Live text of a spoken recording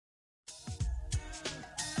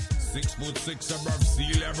6'6" above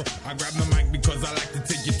sea level. I grab the mic because I like to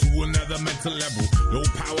take you to another mental level. Low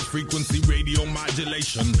power frequency radio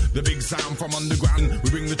modulation. The big sound from underground. We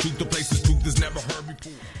bring the truth to places truth is never heard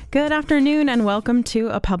before. Good afternoon and welcome to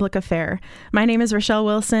A Public Affair. My name is Rochelle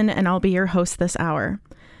Wilson and I'll be your host this hour.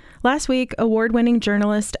 Last week, award-winning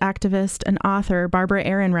journalist, activist, and author Barbara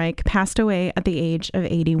Ehrenreich passed away at the age of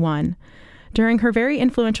 81. During her very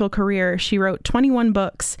influential career, she wrote 21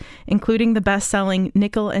 books, including the best-selling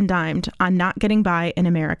Nickel and Dimed on Not Getting By in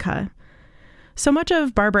America. So much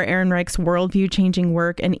of Barbara Ehrenreich's worldview-changing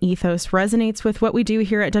work and ethos resonates with what we do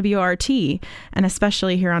here at WRT, and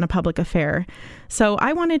especially here on A Public Affair. So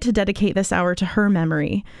I wanted to dedicate this hour to her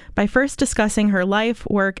memory by first discussing her life,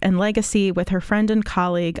 work, and legacy with her friend and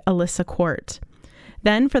colleague, Alyssa Court.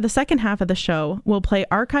 Then, for the second half of the show, we'll play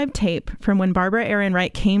archived tape from when Barbara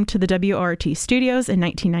Ehrenreich came to the WRT studios in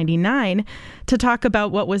 1999 to talk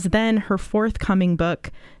about what was then her forthcoming book,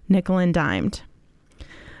 Nickel and Dimed.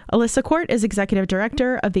 Alyssa Court is executive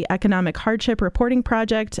director of the Economic Hardship Reporting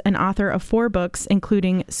Project and author of 4 books,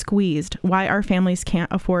 including Squeezed: Why Our Families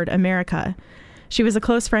Can't Afford America. She was a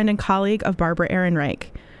close friend and colleague of Barbara Ehrenreich.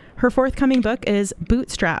 Her forthcoming book is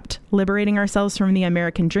Bootstrapped: Liberating Ourselves from the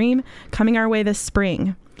American Dream, coming our way this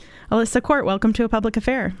spring. Alyssa Court, welcome to A Public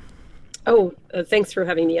Affair. Thanks for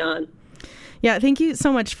having me on. Yeah, thank you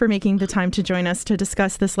so much for making the time to join us to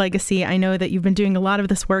discuss this legacy. I know that you've been doing a lot of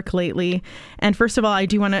this work lately. And first of all, I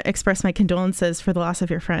do want to express my condolences for the loss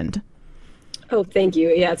of your friend. Oh, thank you.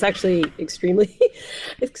 Yeah, it's actually it's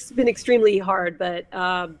been extremely hard, but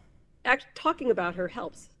talking about her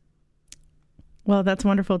helps. Well, that's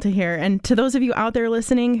wonderful to hear. And to those of you out there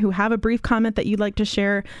listening who have a brief comment that you'd like to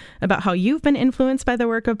share about how you've been influenced by the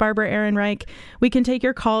work of Barbara Ehrenreich, we can take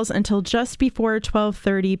your calls until just before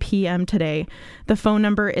 12:30 p.m. today. The phone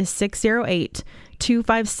number is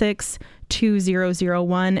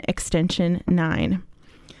 608-256-2001, extension 9.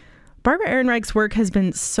 Barbara Ehrenreich's work has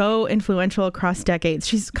been so influential across decades.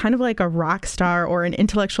 She's kind of like a rock star or an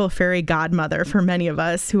intellectual fairy godmother for many of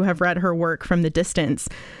us who have read her work from the distance.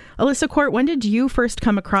 Alyssa Court, when did you first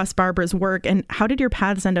come across Barbara's work and how did your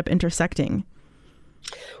paths end up intersecting?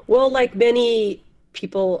 Well, like many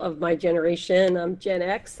people of my generation, I'm Gen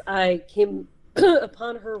X, I came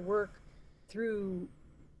upon her work through,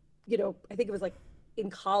 I think it was like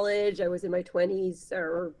in college. I was in my 20s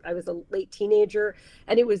or I was a late teenager,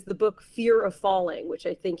 and it was the book Fear of Falling, which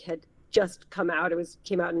I think had just come out.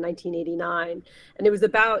 Came out in 1989, and it was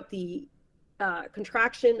about the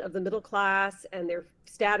contraction of the middle class and their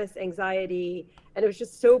status anxiety, and it was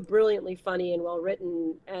just so brilliantly funny and well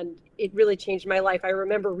written, and it really changed my life. I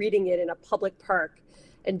remember reading it in a public park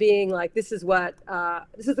and being like, this is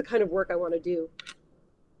the kind of work I want to do.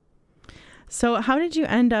 So how did you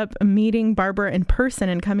end up meeting Barbara in person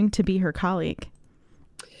and coming to be her colleague?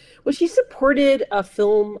 Well, she supported a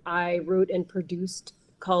film I wrote and produced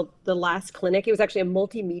called The Last Clinic. It was actually a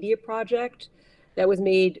multimedia project that was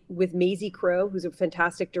made with Maisie Crow, who's a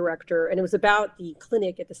fantastic director. And it was about the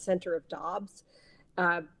clinic at the center of Dobbs.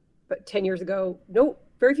 But 10 years ago,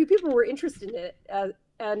 very few people were interested in it.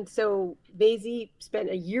 And so Maisie spent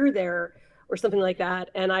a year there or something like that.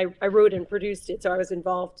 And I wrote and produced it. So I was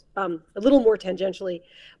involved a little more tangentially.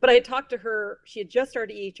 But I had talked to her. She had just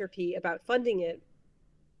started EHRP about funding it.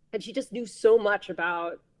 And she just knew so much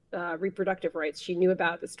about reproductive rights. She knew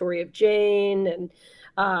about the story of Jane, and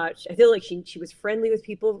I feel like she was friendly with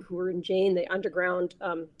people who were in Jane, the underground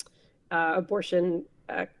abortion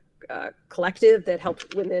collective that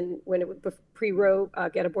helped women when it was pre-Roe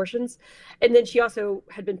get abortions. And then she also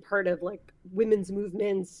had been part of like women's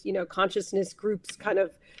movements, consciousness groups kind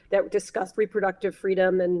of that discussed reproductive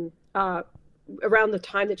freedom, and around the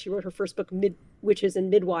time that she wrote her first book, Witches and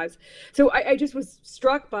Midwives. So I just was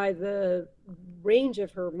struck by the range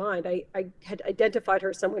of her mind. I had identified her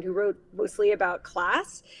as someone who wrote mostly about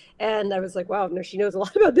class, and I was like, wow, no, she knows a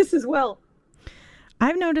lot about this as well.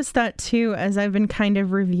 I've noticed that too, as I've been kind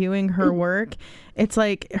of reviewing her work. It's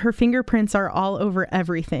like her fingerprints are all over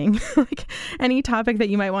everything. Like any topic that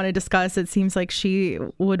you might want to discuss, it seems like she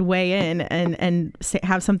would weigh in and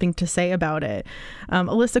have something to say about it.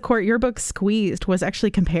 Alyssa Court, your book Squeezed was actually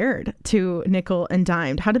compared to Nickel and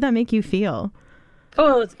Dimed. How did that make you feel?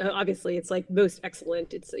 Oh, obviously it's like most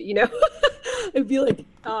excellent. It's, it'd be like,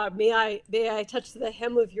 may I touch the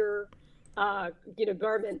hem of your,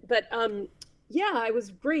 garment. But yeah, it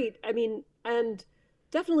was great. I mean, and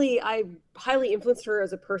definitely I highly influenced her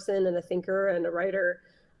as a person and a thinker and a writer.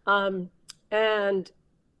 And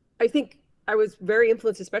I think I was very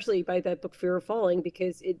influenced, especially by that book, Fear of Falling,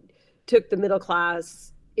 because it took the middle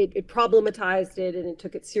class it problematized it, and it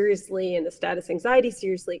took it seriously, and the status anxiety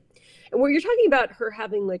seriously. And where you're talking about her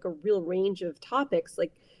having like a real range of topics,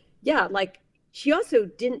 like, yeah, like she also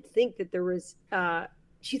didn't think that there was,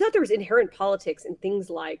 she thought there was inherent politics in things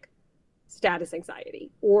like status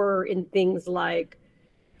anxiety, or in things like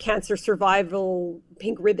cancer survival,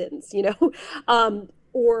 pink ribbons,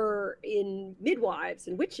 or in midwives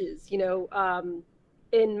and witches,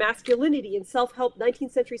 in masculinity and self-help,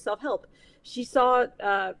 19th century self-help. She saw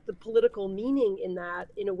the political meaning in that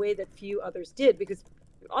in a way that few others did, because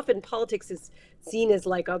often politics is seen as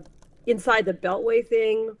like a inside the beltway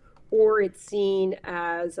thing, or it's seen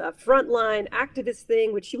as a frontline activist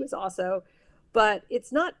thing, which she was also, but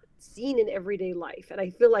it's not seen in everyday life. And I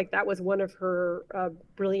feel like that was one of her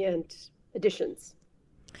brilliant additions.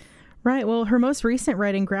 Right. Well, her most recent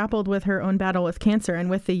writing grappled with her own battle with cancer and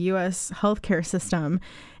with the U.S. healthcare system.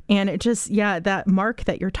 And it just, that mark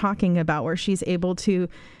that you're talking about, where she's able to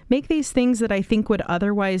make these things that I think would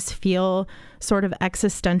otherwise feel sort of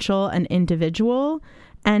existential and individual,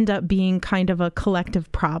 end up being kind of a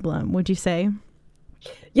collective problem, would you say?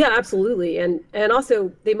 Yeah, absolutely. And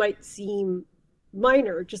also they might seem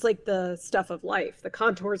minor, just like the stuff of life, the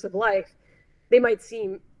contours of life. They might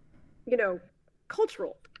seem,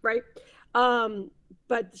 cultural, right?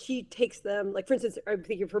 But she takes them, like, for instance, I'm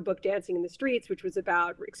thinking of her book, Dancing in the Streets, which was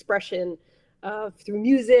about expression through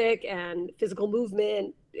music and physical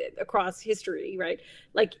movement across history, right?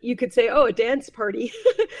 Like, you could say, oh, a dance party.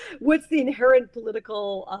 What's the inherent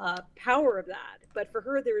political power of that? But for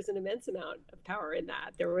her, there was an immense amount of power in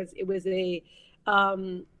that. It was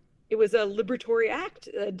a liberatory act,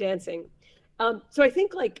 dancing. So I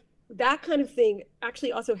think like that kind of thing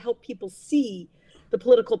actually also helped people see the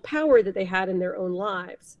political power that they had in their own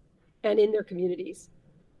lives and in their communities.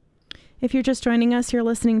 If you're just joining us, you're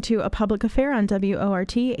listening to A Public Affair on WORT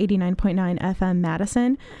 89.9 FM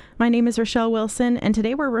Madison. My name is Rochelle Wilson, and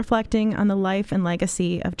today we're reflecting on the life and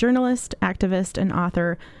legacy of journalist, activist, and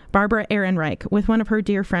author Barbara Ehrenreich with one of her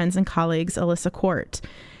dear friends and colleagues, Alyssa Court.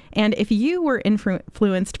 And if you were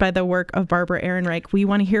influenced by the work of Barbara Ehrenreich, we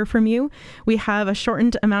want to hear from you. We have a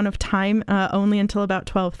shortened amount of time, only until about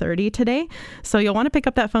 12:30 today. So you'll want to pick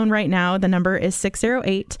up that phone right now. The number is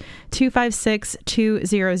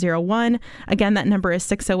 608-256-2001. Again, that number is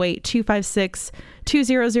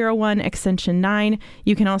 608-256-2001, extension 9.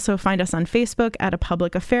 You can also find us on Facebook at A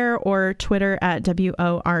Public Affair or Twitter at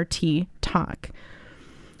WORT Talk.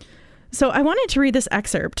 So I wanted to read this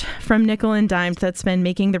excerpt from Nickel and Dimed that's been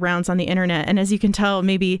making the rounds on the internet. And as you can tell,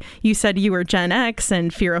 maybe you said you were Gen X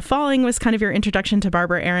and Fear of Falling was kind of your introduction to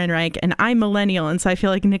Barbara Ehrenreich, and I'm millennial. And so I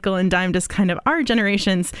feel like Nickel and Dimed is kind of our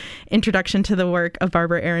generation's introduction to the work of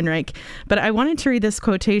Barbara Ehrenreich. But I wanted to read this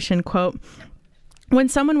quotation, quote, "When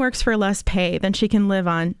someone works for less pay than she can live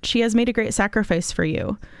on, she has made a great sacrifice for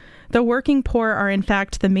you. The working poor are in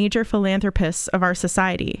fact the major philanthropists of our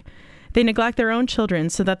society. They neglect their own children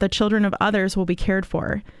so that the children of others will be cared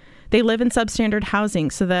for. They live in substandard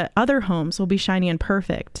housing so that other homes will be shiny and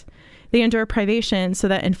perfect. They endure privation so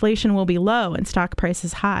that inflation will be low and stock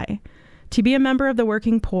prices high. To be a member of the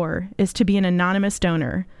working poor is to be an anonymous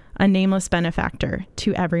donor, a nameless benefactor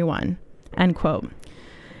to everyone." End quote.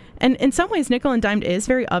 And in some ways, Nickel and Dimed is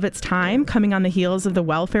very of its time, coming on the heels of the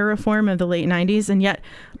welfare reform of the late 90s. And yet,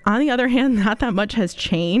 on the other hand, not that much has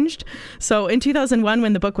changed. So in 2001,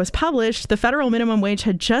 when the book was published, the federal minimum wage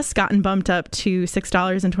had just gotten bumped up to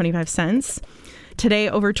 $6.25. Today,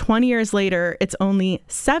 over 20 years later, it's only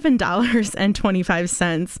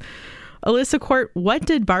 $7.25. Alyssa Court, what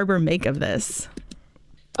did Barbara make of this?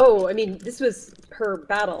 Oh, I mean, this was her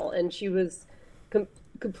battle, and she was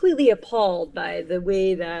completely appalled by the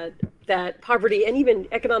way that poverty and even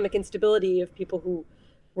economic instability of people who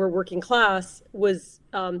were working class was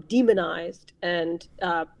demonized and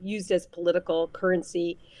used as political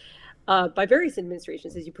currency by various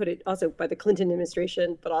administrations, as you put it, also by the Clinton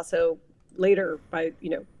administration, but also later by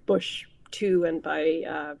Bush too, and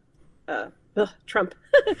by Trump.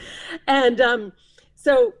 And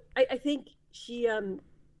so I think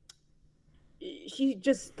she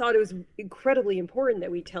just thought it was incredibly important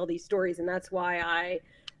that we tell these stories. And that's why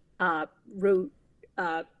I wrote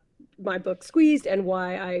my book Squeezed, and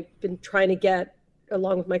why I've been trying to get,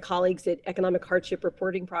 along with my colleagues at Economic Hardship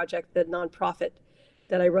Reporting Project, the nonprofit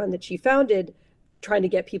that I run that she founded, trying to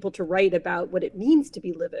get people to write about what it means to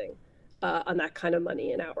be living on that kind of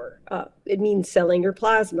money an hour. It means selling your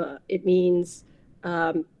plasma. It means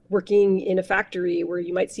working in a factory where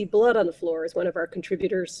you might see blood on the floor, as one of our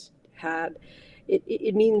contributors had.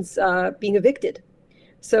 It means being evicted.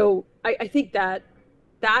 So I think that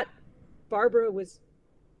Barbara was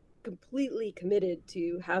completely committed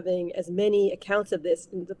to having as many accounts of this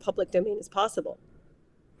in the public domain as possible.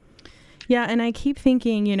 Yeah, and I keep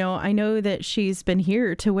thinking, I know that she's been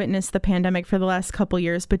here to witness the pandemic for the last couple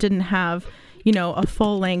years, but didn't have, a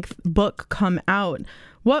full-length book come out.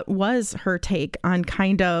 What was her take on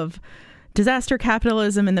kind of disaster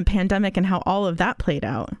capitalism and the pandemic and how all of that played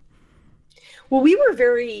out? Well, we were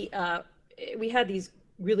we had these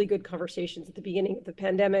really good conversations at the beginning of the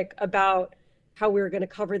pandemic about how we were going to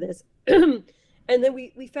cover this. And then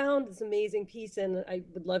we found this amazing piece, and I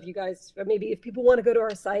would love you guys, maybe if people want to go to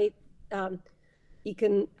our site,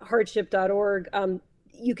 econhardship.org,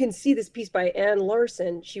 you can see this piece by Ann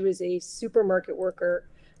Larson. She was a supermarket worker,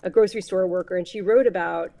 a grocery store worker, and she wrote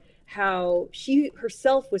about how she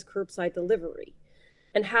herself was curbside delivery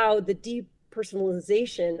and how the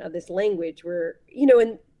depersonalization of this language were,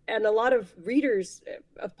 and a lot of readers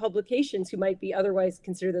of publications who might be otherwise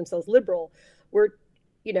consider themselves liberal were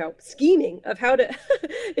scheming of how to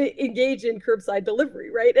engage in curbside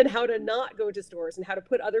delivery, right? And how to not go to stores and how to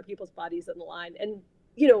put other people's bodies on the line. And,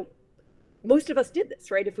 most of us did this,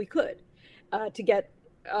 right? If we could, to get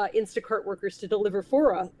Instacart workers to deliver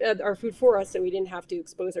for us, our food for us, so we didn't have to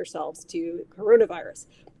expose ourselves to coronavirus.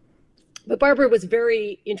 But Barbara was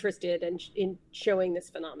very interested in showing this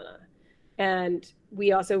phenomena. And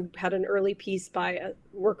we also had an early piece by a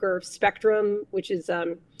worker of Spectrum, which is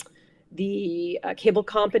the cable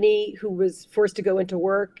company, who was forced to go into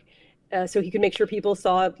work so he could make sure people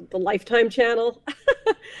saw the Lifetime channel.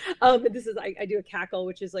 And this is, I do a cackle,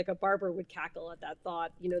 which is like a barber would cackle at that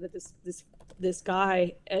thought, that this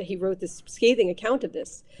guy, he wrote this scathing account of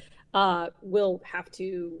this, will have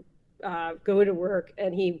to go to work,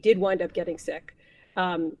 and he did wind up getting sick.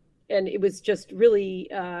 And it was just really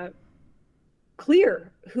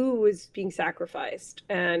clear who was being sacrificed.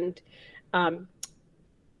 And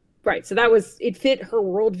right. So it fit her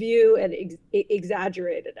worldview and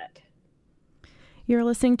exaggerated it. You're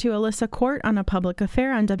listening to Alyssa Court on A Public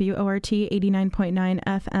Affair on WORT 89.9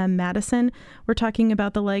 FM Madison. We're talking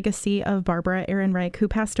about the legacy of Barbara Ehrenreich, who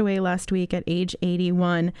passed away last week at age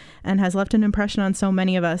 81 and has left an impression on so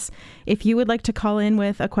many of us. If you would like to call in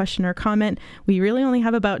with a question or comment, we really only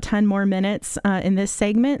have about 10 more minutes in this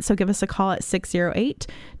segment, so give us a call at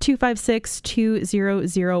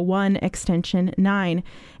 608-256-2001, extension 9.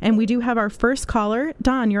 And we do have our first caller.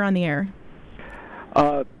 Don, you're on the air.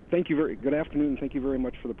 Thank you good afternoon. Thank you very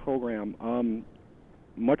much for the program.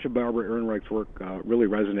 Much of Barbara Ehrenreich's work really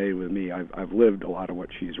resonated with me. I've lived a lot of what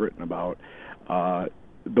she's written about.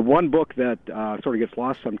 The one book that sort of gets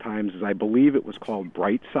lost sometimes is, I believe it was called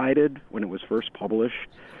Bright-Sided when it was first published,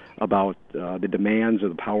 about the demands of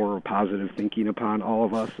the power of positive thinking upon all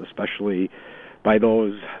of us, especially by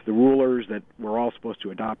the rulers, that we're all supposed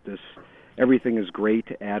to adopt this everything is great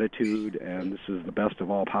attitude, and this is the best of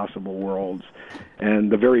all possible worlds, and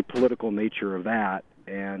the very political nature of that.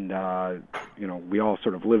 And, we all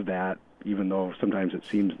sort of live that, even though sometimes it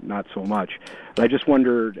seems not so much. But I just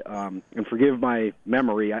wondered, and forgive my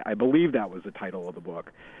memory, I believe that was the title of the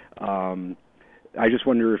book. I just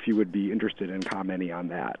wonder if you would be interested in commenting on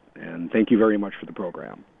that. And thank you very much for the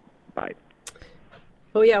program. Bye.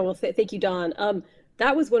 Oh, yeah. Well, thank you, Don.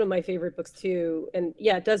 That was one of my favorite books too. And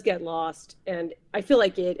yeah, it does get lost. And I feel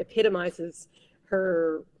like it epitomizes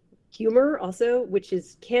her humor also, which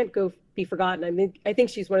can't be forgotten. I mean, I think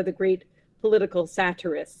she's one of the great political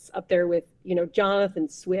satirists, up there with, Jonathan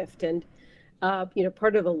Swift, and,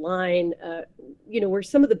 part of a line, where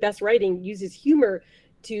some of the best writing uses humor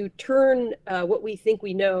to turn what we think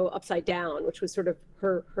we know upside down, which was sort of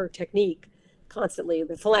her technique constantly.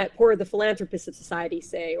 The philanthropists of society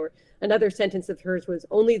say, or another sentence of hers was,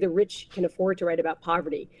 only the rich can afford to write about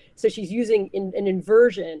poverty. So she's using an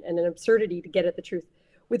inversion and an absurdity to get at the truth.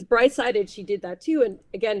 With Bright-Sided, she did that too. And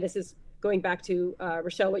again, this is going back to,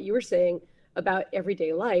 Rochelle, what you were saying about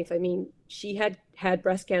everyday life. I mean, she had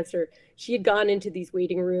breast cancer. She had gone into these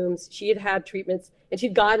waiting rooms. She had treatments, and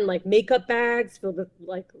she'd gotten like makeup bags filled with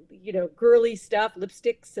girly stuff,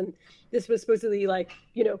 lipsticks. And this was supposedly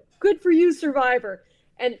good for you, survivor.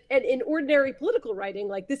 And in ordinary political writing,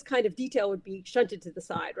 like, this kind of detail would be shunted to the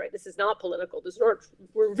side, right? This is not political.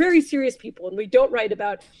 We're very serious people, and we don't write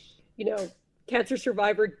about, cancer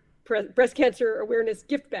survivor, breast cancer awareness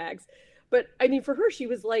gift bags. But I mean, for her, she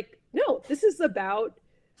was like, no, this is about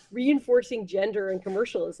reinforcing gender and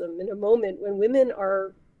commercialism in a moment when women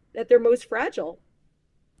are at their most fragile.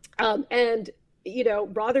 And,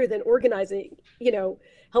 rather than organizing,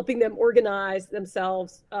 helping them organize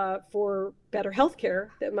themselves for better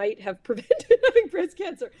healthcare that might have prevented having breast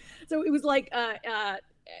cancer. So it was like,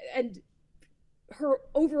 and her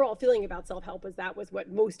overall feeling about self-help was that was what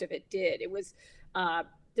most of it did. It was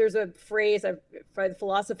there's a phrase by the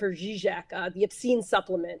philosopher Zizek, the obscene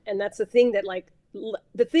supplement, and that's the thing that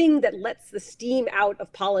lets the steam out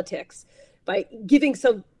of politics by giving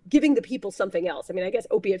the people something else. I mean, I guess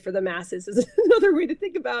opiate for the masses is another way to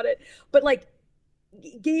think about it. But like,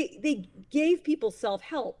 they gave people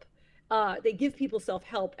self-help. They give people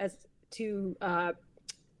self-help as to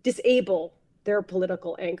disable their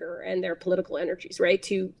political anger and their political energies, right?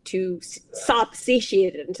 To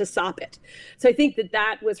satiate it and to sop it. So I think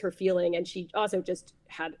that was her feeling. And she also just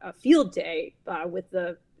had a field day with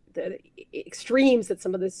the extremes that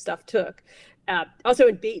some of this stuff took. Also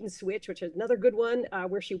in Bait and Switch, which is another good one,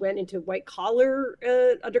 where she went into white collar,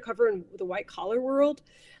 undercover in the white collar world.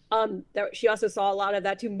 She also saw a lot of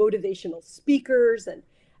that too, motivational speakers, and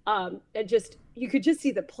just, you could just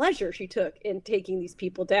see the pleasure she took in taking these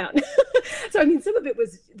people down. So, I mean, some of it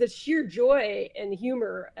was the sheer joy and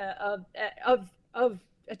humor of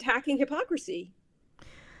attacking hypocrisy.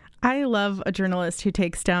 I love a journalist who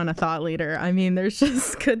takes down a thought leader. I mean,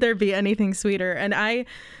 could there be anything sweeter? And I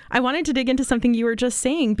wanted to dig into something you were just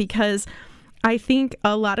saying, because I think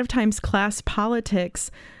a lot of times class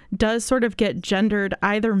politics does sort of get gendered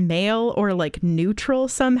either male or like neutral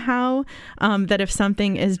somehow, that if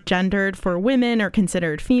something is gendered for women or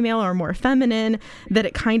considered female or more feminine, that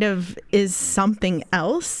it kind of is something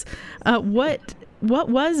else. What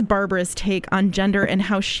was Barbara's take on gender, and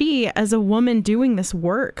how she, as a woman doing this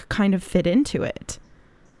work, kind of fit into it?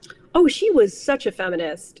 Oh, she was such a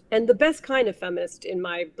feminist, and the best kind of feminist in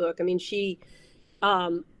my book. I mean, she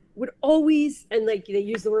would always, and like they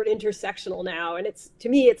use the word intersectional now, and to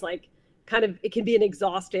me it's like kind of, it can be an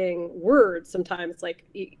exhausting word sometimes, like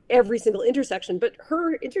every single intersection, but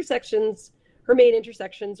her main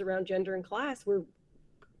intersections around gender and class were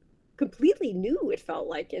completely new, it felt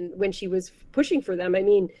like, and when she was pushing for them. I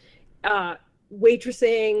mean,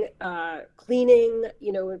 waitressing, cleaning,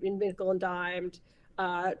 in Nickel and Dimed,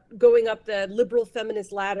 going up the liberal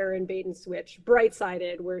feminist ladder in Bait and Switch,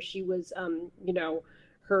 Bright-Sided, where she was,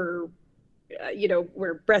 her,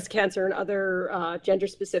 where breast cancer and other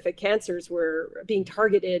gender-specific cancers were being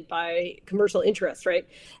targeted by commercial interests, right?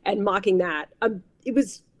 And mocking that. It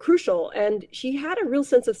was crucial. And she had a real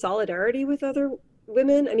sense of solidarity with other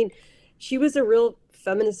women. I mean, she was a real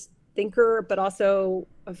feminist thinker, but also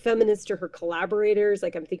a feminist to her collaborators.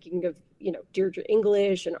 Like, I'm thinking of, Deirdre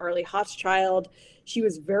English and Arlie Hochschild. She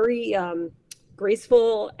was very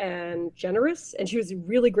graceful and generous, and she was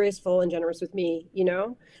really graceful and generous with me.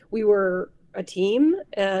 We were a team,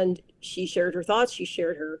 and she shared her thoughts, she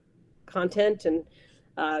shared her content, and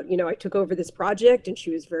I took over this project, and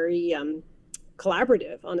she was very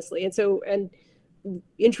collaborative, honestly, and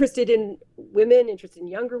interested in women, interested in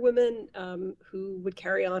younger women who would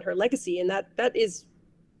carry on her legacy. And that is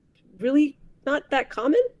really not that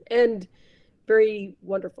common, and very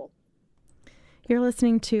wonderful. You're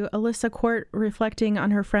listening to Alyssa Court reflecting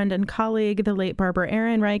on her friend and colleague, the late Barbara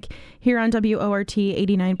Ehrenreich, here on WORT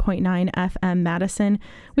 89.9 FM Madison.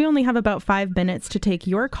 We only have about 5 minutes to take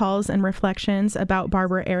your calls and reflections about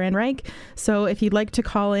Barbara Ehrenreich. So if you'd like to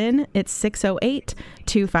call in, it's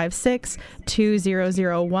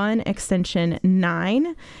 608-256-2001, extension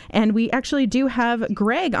 9. And we actually do have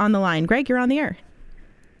Greg on the line. Greg, you're on the air.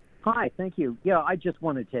 Hi, thank you. Yeah, I just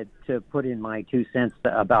wanted to put in my 2 cents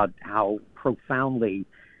about how profoundly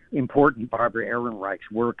important Barbara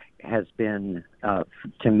Ehrenreich's work has been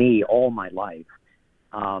to me all my life.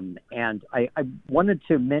 And I wanted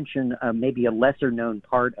to mention maybe a lesser-known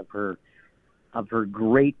part of her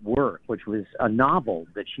great work, which was a novel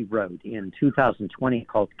that she wrote in 2020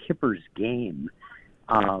 called Kipper's Game.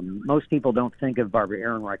 Most people don't think of Barbara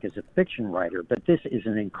Ehrenreich as a fiction writer, but this is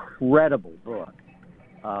an incredible book.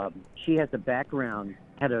 She has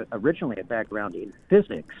originally a background in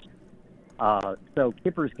physics. So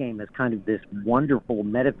Kipper's Game is kind of this wonderful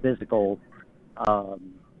metaphysical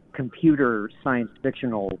computer science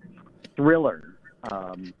fictional thriller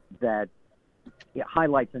that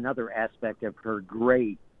highlights another aspect of her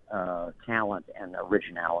great talent and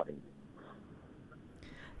originality.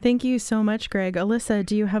 Thank you so much, Greg. Alyssa,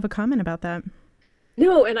 do you have a comment about that?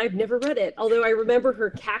 No, and I've never read it, although I remember her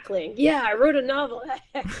cackling. Yeah, I wrote a novel.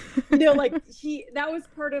 That was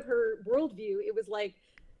part of her worldview. It was like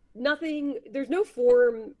nothing, there's no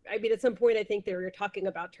form. I mean, at some point, I think they were talking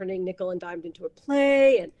about turning Nickel and Dimed into a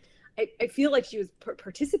play. And I feel like she was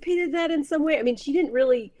participated in that in some way. I mean, she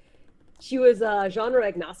was genre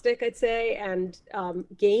agnostic, I'd say, and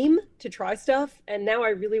game to try stuff. And now I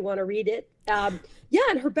really want to read it. And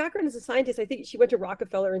her background as a scientist, I think she went to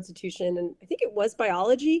Rockefeller Institution, and I think it was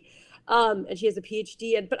biology, and she has a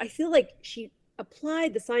PhD. But I feel like she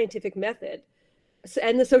applied the scientific method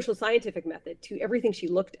and the social scientific method to everything she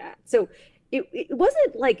looked at. So it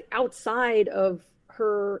wasn't like outside of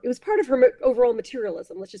her, it was part of her overall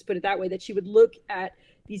materialism, let's just put it that way, that she would look at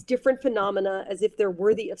these different phenomena as if they're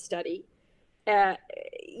worthy of study,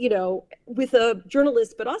 with a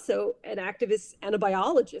journalist, but also an activist and a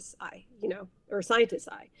biologist's eye, or a scientist's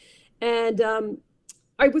eye. And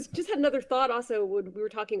I just had another thought also when we were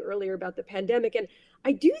talking earlier about the pandemic. And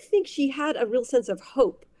I do think she had a real sense of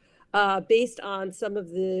hope based on some of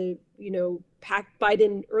the,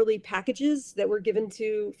 Biden early packages that were given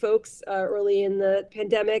to folks early in the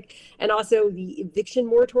pandemic, and also the eviction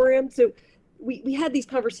moratorium. So we had these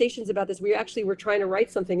conversations about this. We actually were trying to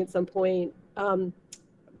write something at some point,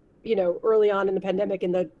 early on in the pandemic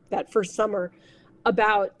in that first summer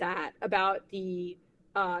about the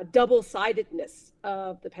double-sidedness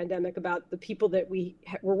of the pandemic, about the people that we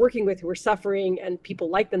were working with who were suffering and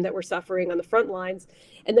people like them that were suffering on the front lines.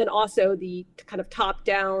 And then also the kind of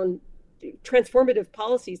top-down transformative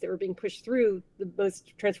policies that were being pushed through, the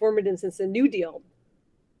most transformative since the New Deal.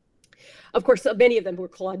 Of course, many of them were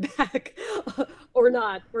clawed back or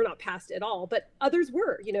not passed at all, but others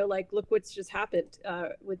were, like look what's just happened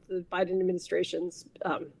with the Biden administration's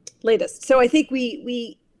latest. So I think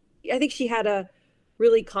I think she had a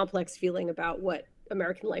really complex feeling about what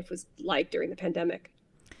American life was like during the pandemic.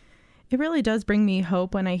 It really does bring me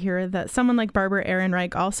hope when I hear that someone like Barbara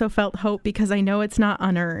Ehrenreich also felt hope, because I know it's not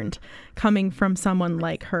unearned coming from someone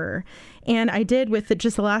like her. And I did, with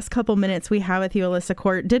just the last couple minutes we have with you, Alyssa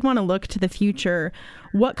Court, did want to look to the future.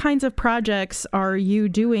 What kinds of projects are you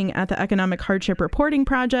doing at the Economic Hardship Reporting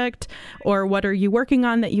Project? Or what are you working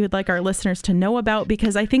on that you would like our listeners to know about?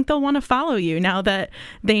 Because I think they'll want to follow you now that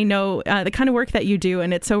they know the kind of work that you do,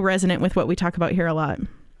 and it's so resonant with what we talk about here a lot.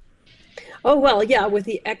 Oh, well, yeah. With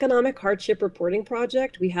the Economic Hardship Reporting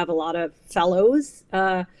Project, we have a lot of fellows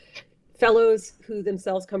who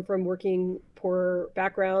themselves come from working poor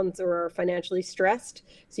backgrounds or are financially stressed.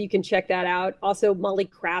 So you can check that out. Also, Molly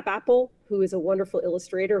Crabapple, who is a wonderful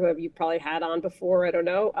illustrator, who you've probably had on before. I don't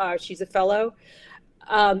know. She's a fellow.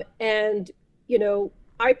 And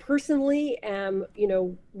I personally am,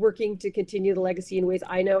 working to continue the legacy in ways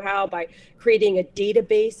I know how by creating a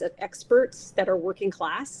database of experts that are working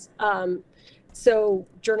class. So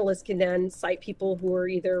journalists can then cite people who are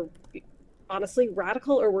either honestly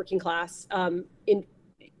radical or working class,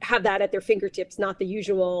 have that at their fingertips, not the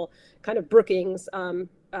usual kind of Brookings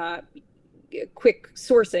quick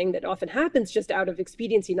sourcing that often happens just out of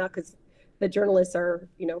expediency, not because the journalists are,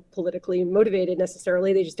 politically motivated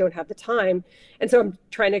necessarily. They just don't have the time. And so I'm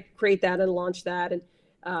trying to create that and launch that, and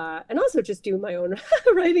also just do my own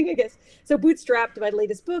writing, I guess. So Bootstrapped, my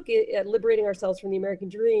latest book, Liberating Ourselves from the American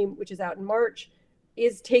Dream, which is out in March,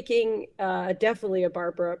 is taking definitely a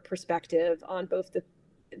Barbara perspective on both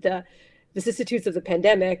the vicissitudes of the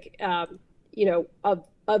pandemic, of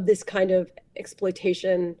this kind of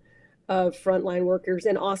exploitation of frontline workers,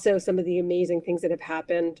 and also some of the amazing things that have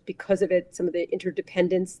happened because of it, some of the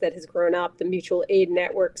interdependence that has grown up, the mutual aid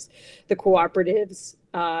networks, the cooperatives,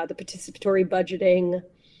 the participatory budgeting,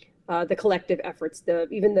 the collective efforts,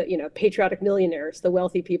 even the patriotic millionaires, the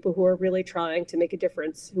wealthy people who are really trying to make a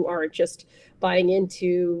difference, who aren't just buying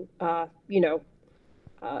into kind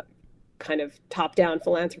of top-down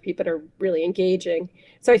philanthropy, but are really engaging.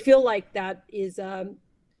 So I feel like that is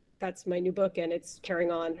that's my new book, and it's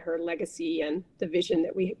carrying on her legacy and the vision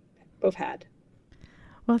that we both had.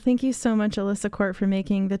 Well, thank you so much, Alyssa Court, for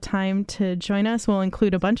making the time to join us. We'll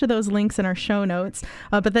include a bunch of those links in our show notes,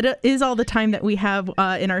 but that is all the time that we have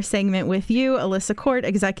in our segment with you, Alyssa Court,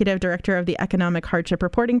 Executive Director of the Economic Hardship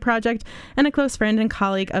Reporting Project and a close friend and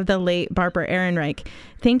colleague of the late Barbara Ehrenreich.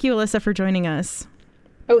 Thank you, Alyssa, for joining us.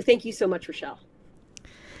 Oh, thank you so much, Rochelle.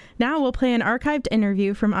 Now we'll play an archived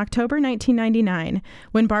interview from October 1999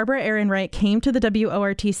 when Barbara Ehrenreich came to the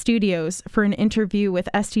WORT studios for an interview with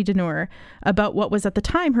Esty Dinur about what was at the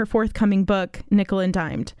time her forthcoming book, Nickel and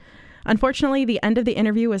Dimed. Unfortunately, the end of the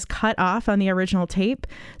interview was cut off on the original tape,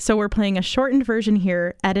 so we're playing a shortened version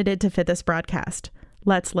here, edited to fit this broadcast.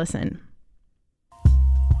 Let's listen.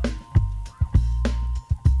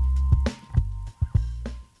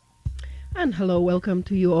 And hello, welcome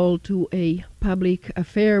to you all to A Public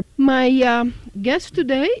Affair. My guest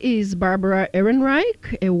today is Barbara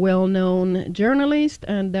Ehrenreich, a well-known journalist,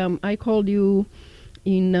 and I called you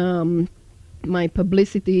in my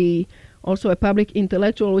publicity also a public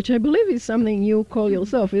intellectual, which I believe is something you call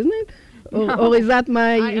yourself, isn't it? Or is that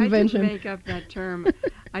my invention? I didn't make up that term.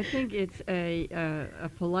 I think it's a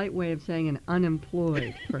polite way of saying an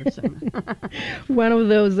unemployed person. One of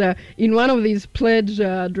those, in one of these pledge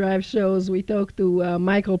drive shows, we talked to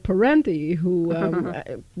Michael Parenti, who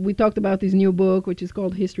we talked about his new book, which is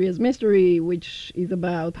called History as Mystery, which is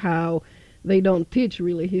about how they don't teach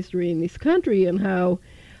really history in this country, and how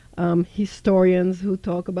historians who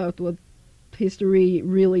talk about what history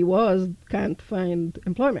really was can't find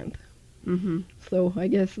employment. Mm-hmm. So I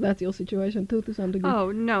guess that's your situation too, to some degree.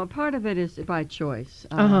 Oh no, part of it is by choice.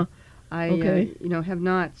 I have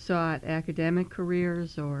not sought academic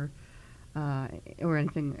careers or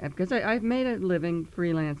anything, because I've made a living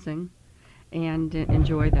freelancing and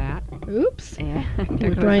enjoy that. Oops. And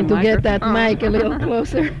we're trying to get that mic a little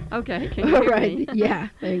closer. Okay, can you All hear right. me? Yeah,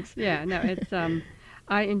 thanks. Yeah, no, it's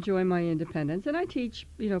I enjoy my independence, and I teach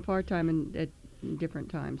part-time at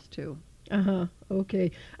different times too. Okay.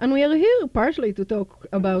 And we are here partially to talk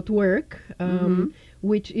about work,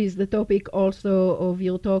 which is the topic also of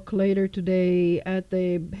your talk later today at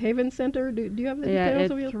the Haven Center. Do you have the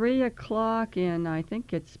details of your... At 3 o'clock in, I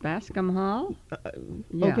think it's Bascom Hall. On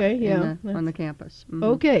the campus. Mm-hmm.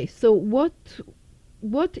 Okay, so what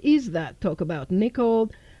is that talk about? Nickel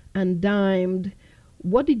and dimed.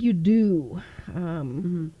 What did you do?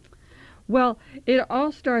 Well, it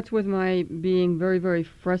all starts with my being very, very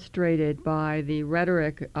frustrated by the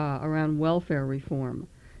rhetoric around welfare reform.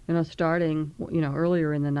 Starting,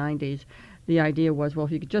 earlier in the 90s, the idea was, well,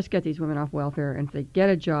 if you could just get these women off welfare and if they get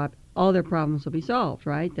a job, all their problems will be solved,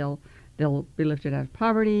 right? They'll be lifted out of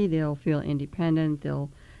poverty, they'll feel independent,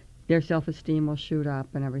 their self-esteem will shoot up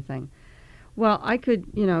and everything. Well, I could,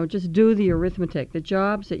 just do the arithmetic. The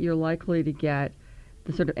jobs that you're likely to get,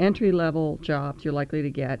 the sort of entry-level jobs you're likely to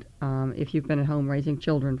get if you've been at home raising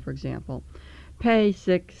children, for example, pay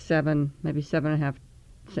 $6, $7, maybe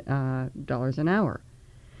 $7.50 an hour.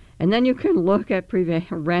 And then you can look at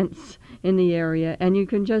rents in the area, and you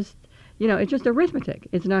can just, it's just arithmetic.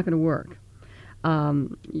 It's not going to work.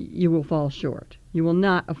 You will fall short. You will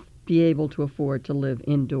not be able to afford to live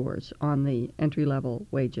indoors on the entry-level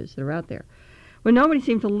wages that are out there. Well, nobody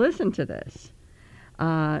seemed to listen to this.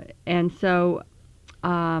 And so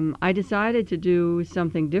I decided to do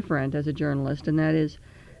something different as a journalist, and that is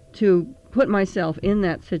to put myself in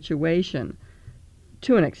that situation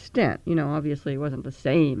to an extent. Obviously it wasn't the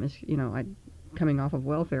same as, coming off of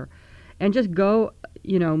welfare. And just go,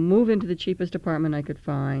 move into the cheapest apartment I could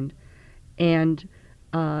find and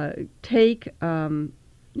take,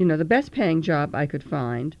 the best paying job I could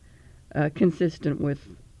find, consistent with,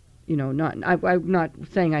 I'm not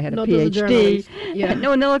saying I had a PhD. Yeah.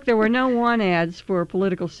 No, look, there were no want ads for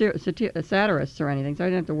political satirists or anything, so I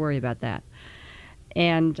didn't have to worry about that.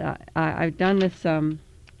 And I've done this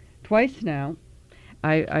twice now.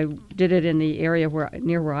 I did it in the area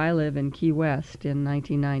near where I live in Key West in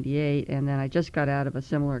 1998, and then I just got out of a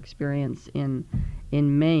similar experience in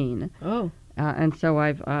Maine. Oh. And so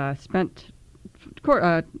I've spent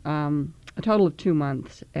a total of 2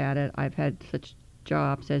 months at it. I've had such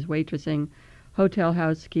jobs as waitressing, hotel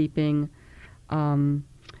housekeeping,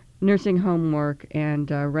 nursing home work, and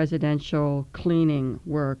residential cleaning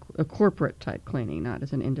work, a corporate type cleaning, not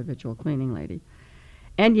as an individual cleaning lady.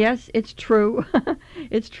 And yes, it's true.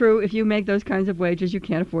 It's true. If you make those kinds of wages, you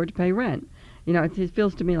can't afford to pay rent. It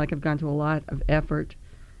feels to me like I've gone to a lot of effort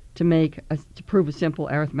to prove a simple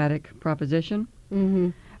arithmetic proposition. Mm-hmm.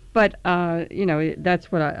 But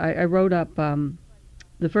that's what I wrote up.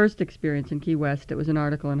 The first experience in Key West, it was an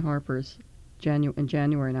article in Harper's in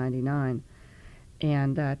January '99,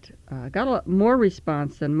 and that got a lot more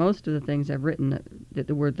response than most of the things I've written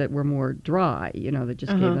that were more dry, that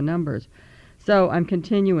just gave the numbers. So I'm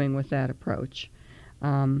continuing with that approach,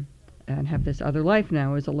 and have this other life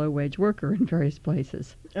now as a low-wage worker in various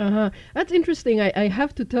places. That's interesting. I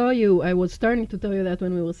have to tell you, I was starting to tell you that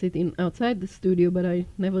when we were sitting outside the studio, but I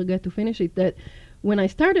never got to finish it, that when I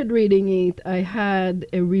started reading it, I had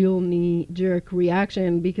a real knee-jerk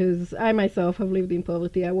reaction because I myself have lived in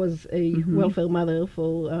poverty. I was a welfare mother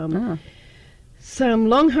for some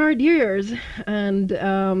long, hard years, and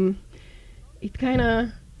it kind of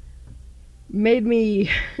made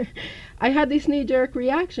me... I had this knee-jerk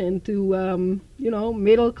reaction to,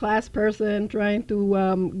 middle-class person trying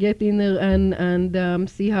to get in there and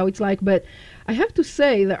see how it's like. But I have to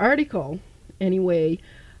say, the article, anyway,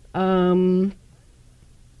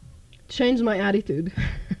 changed my attitude.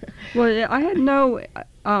 Well, I had no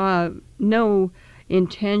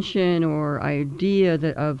intention or idea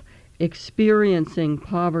of experiencing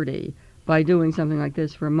poverty by doing something like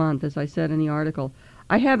this for a month. As I said in the article,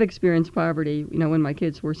 I have experienced poverty, when my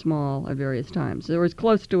kids were small at various times. Or as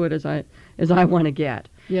close to it as I want to get.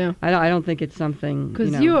 Yeah. I don't think it's something,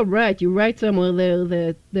 Because you're right. You write somewhere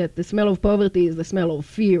there that the smell of poverty is the smell of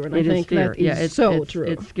fear, and I think that is so true.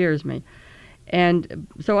 It scares me. And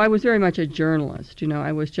so I was very much a journalist.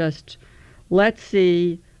 I was just, let's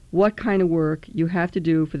see what kind of work you have to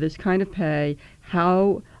do for this kind of pay,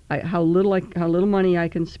 how little money I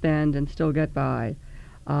can spend and still get by.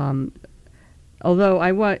 Although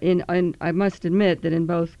I must admit that in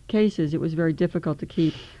both cases it was very difficult to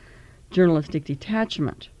keep journalistic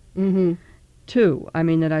detachment. Mm-hmm. Too. I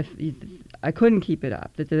mean that I couldn't keep it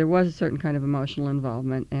up. That there was a certain kind of emotional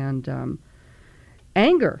involvement and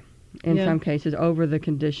anger in some cases over the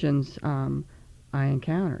conditions I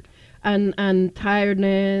encountered. And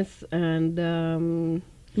tiredness and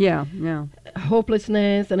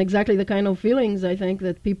hopelessness and exactly the kind of feelings I think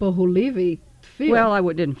that people who live it feel. Well, I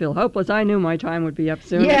didn't feel hopeless. I knew my time would be up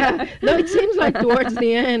soon. Yeah. No, it seems like towards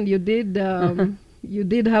the end you did you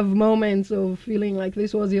did have moments of feeling like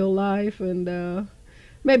this was your life and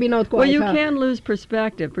maybe not quite. Well, you can lose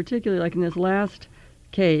perspective, particularly like in this last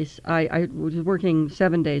case. I was working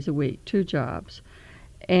 7 days a week, 2 jobs.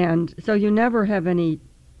 And so you never have any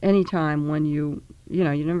time when you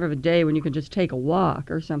never have a day when you can just take a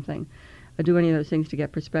walk or something, or do any of those things to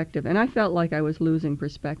get perspective. And I felt like I was losing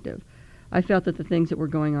perspective. I felt that the things that were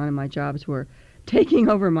going on in my jobs were taking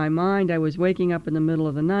over my mind. I was waking up in the middle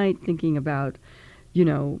of the night thinking about,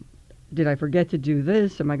 did I forget to do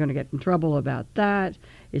this? Am I going to get in trouble about that?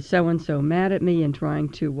 Is so-and-so mad at me and trying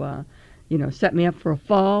to, set me up for a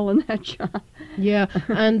fall in that job? Yeah,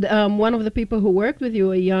 and one of the people who worked with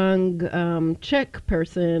you, a young Czech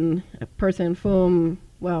person, a person from,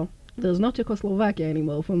 well, there's not Czechoslovakia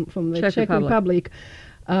anymore, from the Czech Republic,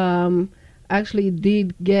 actually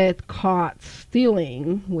did get caught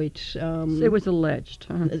stealing, which... it was alleged.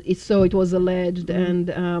 So it was alleged,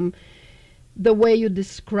 and the way you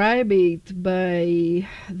describe it, by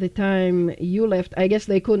the time you left, I guess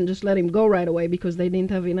they couldn't just let him go right away because they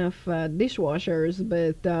didn't have enough dishwashers,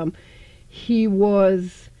 but he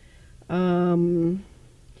was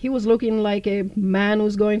looking like a man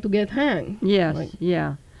who's going to get hanged. Yes,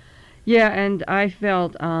 yeah, and I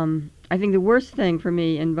felt, I think the worst thing for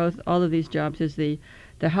me in all of these jobs is the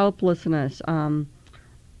helplessness. My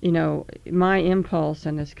impulse,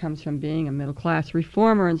 and this comes from being a middle-class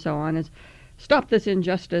reformer and so on, is stop this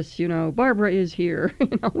injustice, Barbara is here,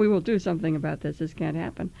 we will do something about this can't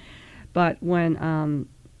happen. But when,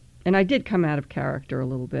 and I did come out of character a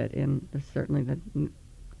little bit in certainly the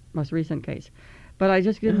most recent case, but I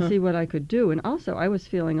just didn't see what I could do. And also I was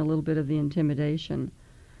feeling a little bit of the intimidation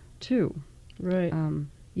too. Right.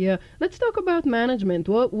 Yeah. Let's talk about management.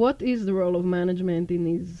 What is the role of management in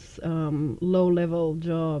these low-level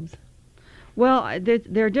jobs? Well,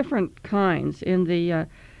 there are different kinds. In the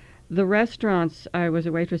restaurants I was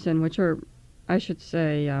a waitress in, which are, I should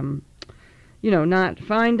say, not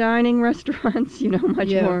fine dining restaurants,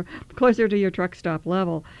 much more closer to your truck stop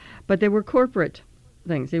level, but they were corporate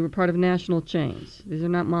things. They were part of national chains. These are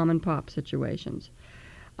not mom and pop situations.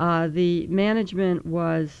 The management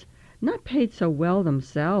was not paid so well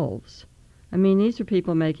themselves. I mean, these are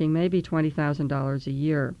people making maybe $20,000 a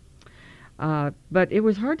year. But it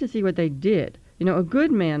was hard to see what they did. A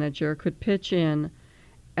good manager could pitch in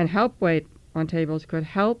and help wait on tables, could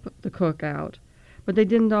help the cook out, but they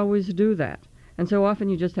didn't always do that. And so often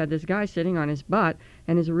you just had this guy sitting on his butt,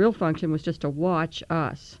 and his real function was just to watch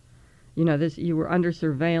us. You were under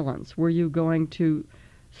surveillance. Were you going to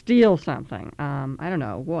steal something? I don't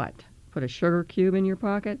know, what? Put a sugar cube in your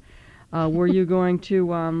pocket? Were you going to,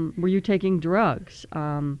 were you taking drugs?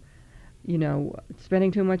 Spending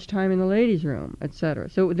too much time in the ladies' room, etc.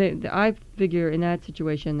 So I figure in that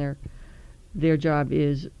situation their job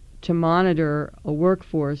is to monitor a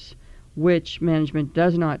workforce which management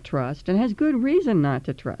does not trust and has good reason not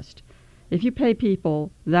to trust. If you pay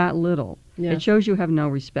people that little, it shows you have no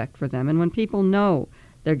respect for them. And when people know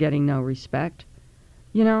they're getting no respect,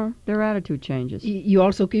 their attitude changes. You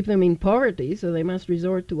also keep them in poverty, so they must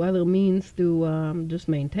resort to other means to just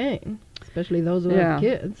maintain, especially those who have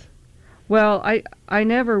kids. Well, I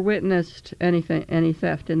never witnessed any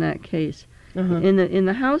theft in that case. In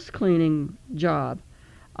the house cleaning job,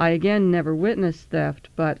 I again never witnessed theft,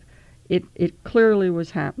 but it clearly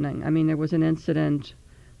was happening. I mean, there was an incident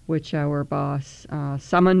which our boss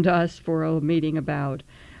summoned us for a meeting about,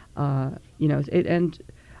 and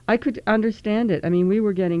I could understand it. I mean, we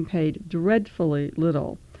were getting paid dreadfully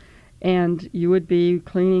little, and you would be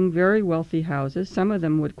cleaning very wealthy houses. Some of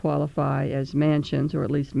them would qualify as mansions, or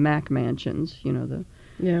at least Mac mansions, the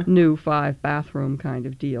new 5-bathroom kind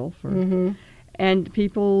of deal. And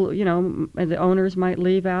people, the owners might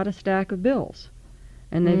leave out a stack of bills.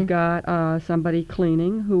 And they've got somebody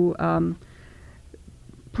cleaning who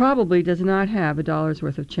probably does not have $1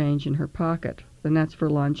 worth of change in her pocket. And that's for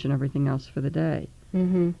lunch and everything else for the day.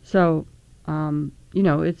 Mm-hmm. So,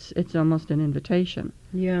 it's almost an invitation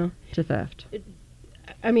to theft.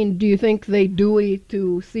 I mean, do you think they do it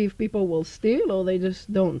to see if people will steal, or they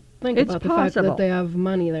just don't think about the fact that they have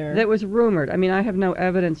money there? That was rumored. I mean, I have no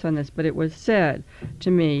evidence on this, but it was said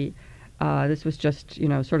to me, this was just,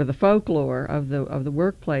 sort of the folklore of the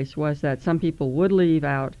workplace, was that some people would leave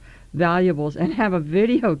out valuables and have a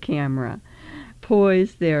video camera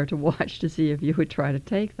poised there to watch to see if you would try to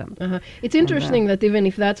take them. It's interesting that even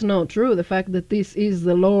if that's not true, the fact that this is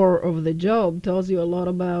the lore of the job tells you a lot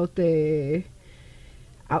about the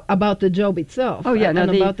job itself. Oh, yeah. And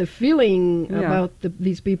about the feeling about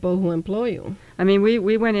these people who employ you. I mean,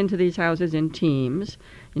 we went into these houses in teams.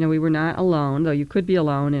 We were not alone, though you could be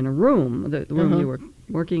alone in a room, the room you were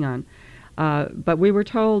working on. But we were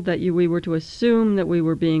told that we were to assume that we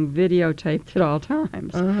were being videotaped at all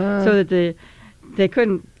times, so that they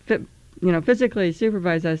couldn't physically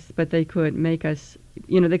supervise us, but they could make us,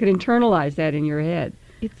 they could internalize that in your head.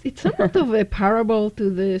 It's somewhat of a parable to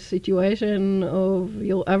the situation of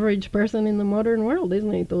your average person in the modern world,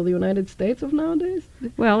 isn't it, or the United States of nowadays?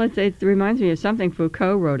 Well, it reminds me of something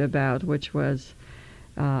Foucault wrote about, which was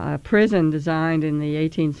a prison designed in the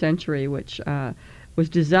 18th century, which was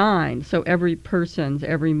designed so every person's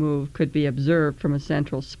every move could be observed from a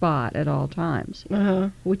central spot at all times.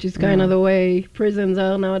 Which is kind of the way prisons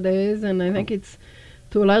are nowadays, and I think it's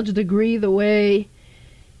to a large degree the way.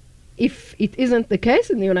 If it isn't the case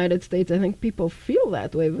in the United States, I think people feel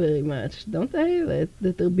that way very much, don't they?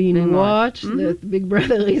 That they're being watched, that Big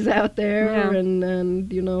Brother is out there, and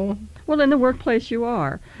Well, in the workplace you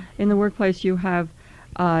are. In the workplace you have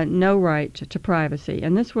no right to privacy,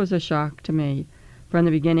 and this was a shock to me. From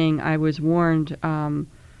the beginning, I was warned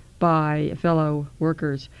by fellow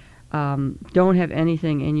workers, don't have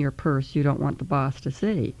anything in your purse you don't want the boss to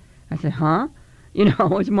see. I said, huh?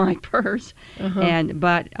 It's my purse.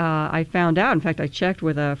 But I found out, in fact, I checked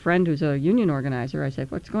with a friend who's a union organizer. I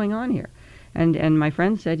said, what's going on here? And my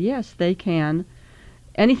friend said, yes, they can.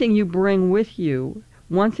 Anything you bring with you,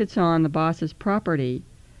 once it's on the boss's property,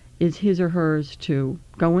 is his or hers to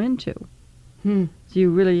go into. So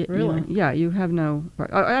you really? You have no.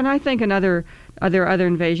 And I think are there other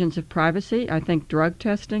invasions of privacy? I think drug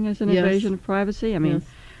testing is an invasion of privacy. I mean,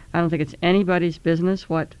 I don't think it's anybody's business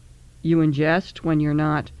what you ingest when you're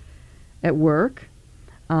not at work,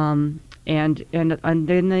 and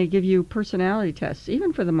then they give you personality tests.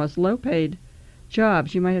 Even for the most low-paid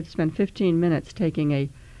jobs, you might have to spend 15 minutes taking a,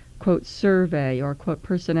 quote, survey or, quote,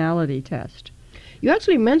 personality test. You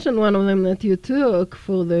actually mentioned one of them that you took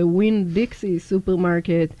for the Winn-Dixie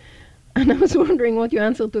supermarket, and I was wondering what you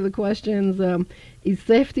answered to the questions. Is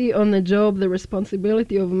safety on the job the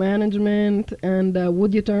responsibility of management, and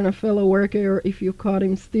would you turn a fellow worker if you caught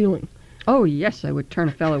him stealing? Oh, yes, I would turn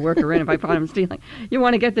a fellow worker in if I caught him stealing. You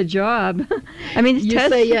want to get the job. I mean, you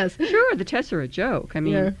say yes. Sure, the tests are a joke. I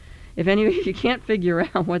mean, if you can't figure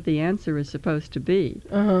out what the answer is supposed to be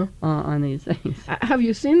on these things. Have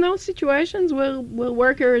you seen those situations where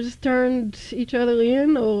workers turned each other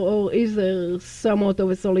in, or is there somewhat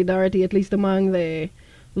of a solidarity, at least among the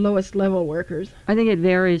lowest level workers? I think it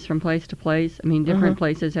varies from place to place. I mean, different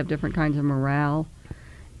places have different kinds of morale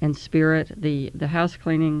and spirit. The house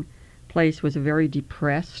cleaning place was a very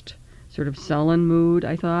depressed, sort of sullen mood,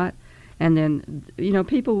 I thought. And then,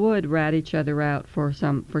 people would rat each other out for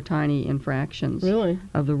tiny infractions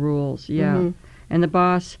of the rules. Yeah. And the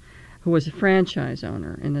boss, who was a franchise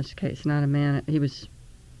owner in this case, not a man,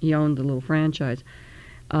 he owned the little franchise.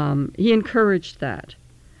 He encouraged that.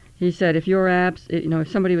 He said if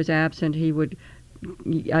if somebody was absent, he would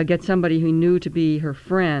get somebody who knew to be her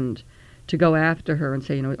friend to go after her and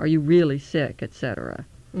say, are you really sick, etc.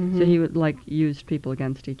 So he would use people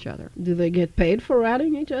against each other. Do they get paid for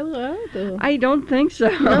ratting each other out? Or? I don't think so.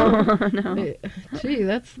 No. Gee,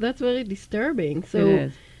 that's very disturbing. So, it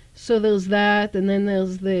is. So there's that, and then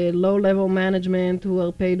there's the low-level management who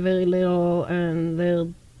are paid very little, and their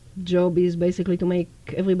job is basically to make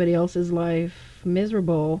everybody else's life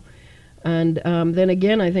miserable. And then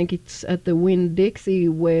again, I think it's at the Winn-Dixie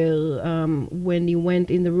where when you went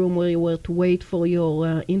in the room where you were to wait for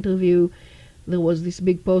your interview, there was this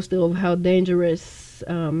big poster of how dangerous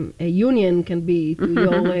a union can be to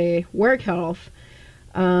your work health.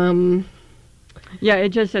 Yeah, it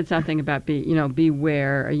just said something about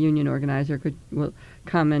beware. A union organizer will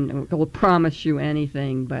come and will promise you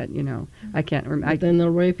anything, but I can't remember. Then they'll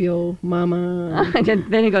rape your mama. They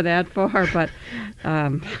didn't go that far, but.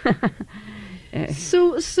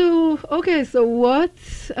 So okay. So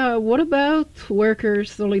what about worker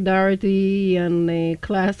solidarity and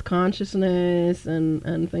class consciousness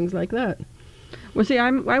and things like that? Well, see,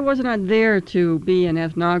 I was not there to be an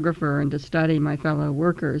ethnographer and to study my fellow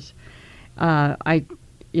workers. I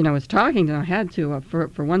was talking to them. I had to.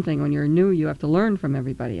 For one thing, when you're new, you have to learn from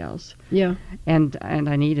everybody else. Yeah. And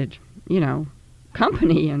I needed,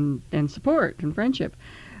 company and support and friendship.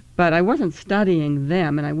 But I wasn't studying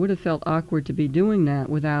them, and I would have felt awkward to be doing that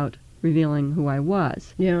without revealing who I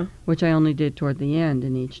was. Yeah. Which I only did toward the end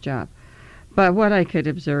in each job. But what I could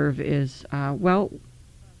observe is,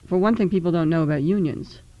 for one thing, people don't know about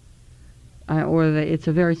unions. It's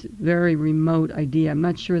a very, very remote idea. I'm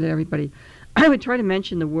not sure that everybody... I would try to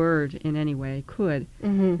mention the word in any way I could,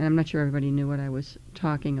 and I'm not sure everybody knew what I was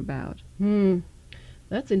talking about.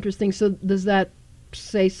 That's interesting. So does that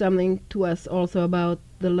say something to us also about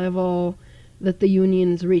the level that the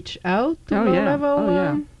unions reach out to low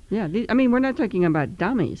level? Yeah. We're not talking about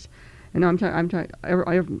dummies. I'm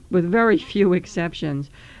talking with very few exceptions.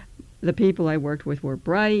 The people I worked with were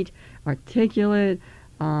bright, articulate,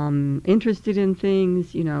 interested in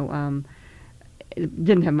things.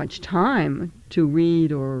 Didn't have much time to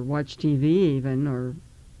read or watch TV even,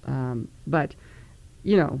 but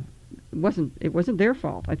it wasn't their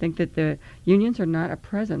fault. I think that the unions are not a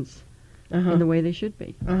presence in the way they should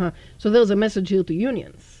be. So there's a message here to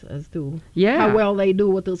unions as to how well they do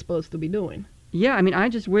what they're supposed to be doing. Yeah, I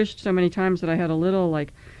just wished so many times that I had a little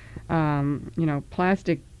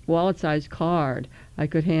plastic wallet-sized card I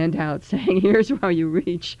could hand out saying, here's how you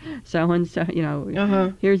reach so-and-so,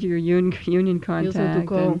 here's your union contact. Here's who to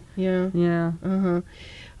call. Yeah.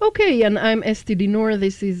 Okay, and I'm Esti Dinor.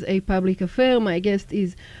 This is A Public Affair. My guest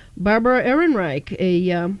is Barbara Ehrenreich,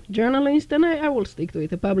 a journalist, and I will stick to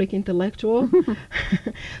it, a public intellectual.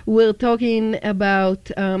 We're talking about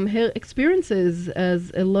her experiences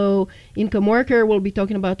as a low-income worker. We'll be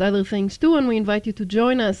talking about other things, too, and we invite you to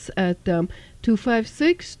join us at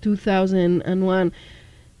 256-2001.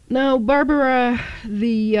 Now, Barbara,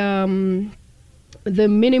 the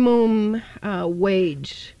minimum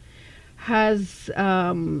wage has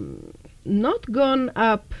not gone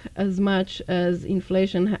up as much as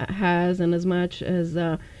inflation has and as much as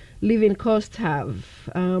living costs have.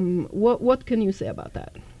 What can you say about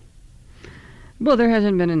that? Well, there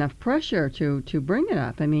hasn't been enough pressure to bring it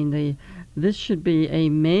up. This should be a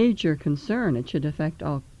major concern. It should affect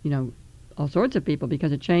all sorts of people,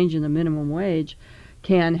 because a change in the minimum wage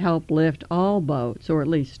can help lift all boats, or at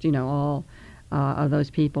least all of those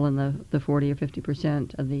people in the 40 or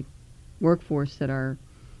 50% of the workforce that are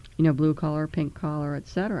blue collar, pink collar,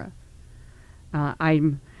 etc.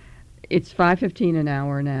 It's $5.15 an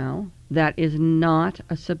hour now. That is not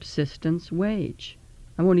a subsistence wage.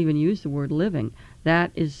 I won't even use the word living.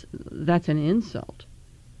 That's an insult.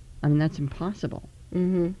 That's impossible.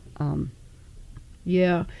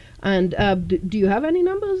 Yeah, and do you have any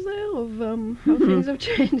numbers there of how things have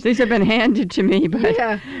changed? These have been handed to me,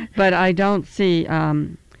 but I don't see. I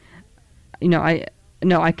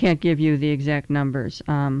can't give you the exact numbers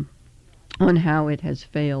on how it has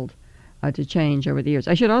failed to change over the years.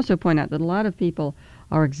 I should also point out that a lot of people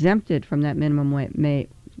are exempted from that minimum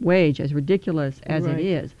wage, as ridiculous as it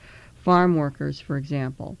is. Farm workers, for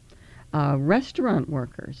example, restaurant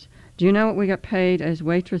workers. Do you know what we got paid as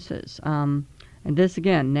waitresses? And this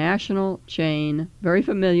again, national chain, very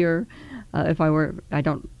familiar. I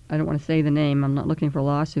don't want to say the name. I'm not looking for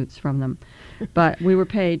lawsuits from them, but we were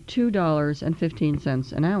paid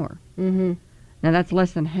 $2.15 an hour. Now that's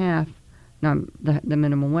less than half the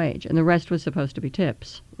minimum wage, and the rest was supposed to be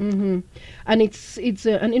tips. And it's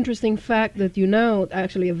an interesting fact that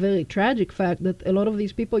actually a very tragic fact, that a lot of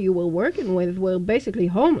these people you were working with were basically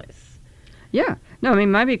homeless. Yeah. No,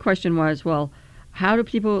 my big question was, well, how do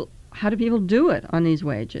people do it on these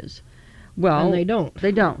wages? Well, and they don't.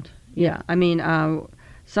 They don't. Yeah.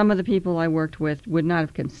 Some of the people I worked with would not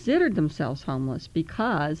have considered themselves homeless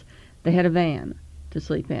because they had a van to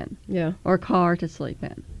sleep in. Yeah. Or a car to sleep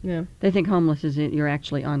in. Yeah. They think homeless is you're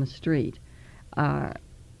actually on the street.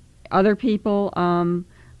 Other people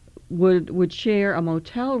would share a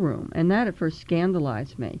motel room, and that at first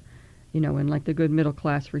scandalized me. And like the good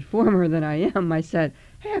middle-class reformer that I am, I said,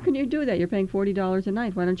 hey, how can you do that? You're paying $40 a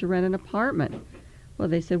night. Why don't you rent an apartment? Well,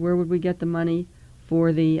 they said, where would we get the money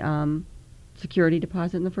for the security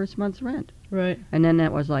deposit in the first month's rent? Right. And then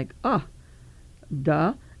that was like,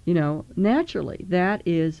 duh. naturally, that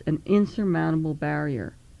is an insurmountable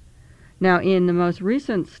barrier. Now, in the most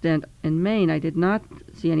recent stint in Maine, I did not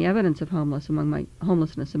see any evidence of homelessness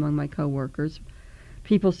among my coworkers.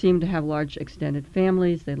 People seem to have large extended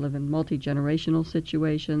families. They live in multi-generational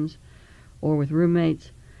situations or with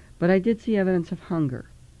roommates. But I did see evidence of hunger.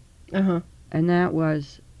 Uh-huh. And that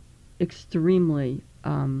was extremely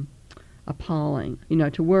appalling.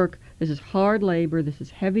 To work, this is hard labor, this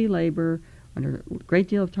is heavy labor, under a great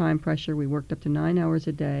deal of time pressure. We worked up to 9 hours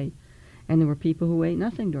a day, and there were people who ate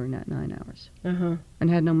nothing during that 9 hours and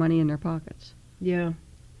had no money in their pockets. Yeah.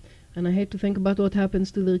 And I hate to think about what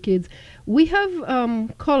happens to their kids. We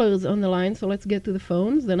have callers on the line, so let's get to the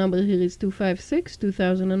phones. The number here is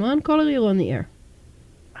 256-2001. Caller, you're on the air.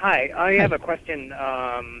 Hi, I have a question.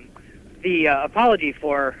 The apology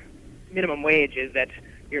for minimum wage is that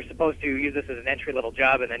you're supposed to use this as an entry-level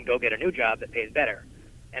job and then go get a new job that pays better.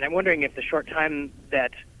 And I'm wondering if the short time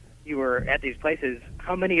that you were at these places,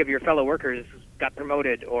 how many of your fellow workers got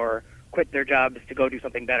promoted or quit their jobs to go do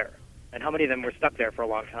something better? And how many of them were stuck there for a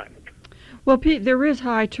long time? Well, Pete, there is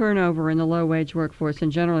high turnover in the low-wage workforce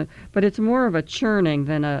in general, but it's more of a churning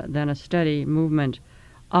than a steady movement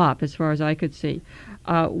up, as far as I could see.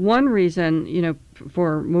 One reason,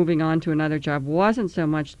 for moving on to another job wasn't so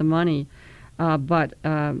much the money, but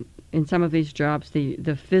in some of these jobs,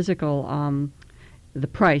 the physical, the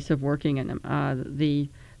price of working in them.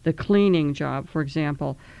 The cleaning job, for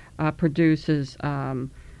example, produces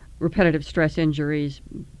repetitive stress injuries.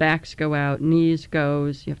 Backs go out, knees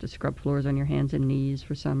goes. You have to scrub floors on your hands and knees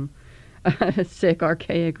for some sick,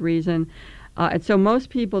 archaic reason. And so most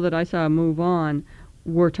people that I saw move on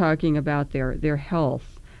were talking about their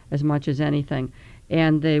health as much as anything,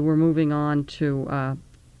 and they were moving on to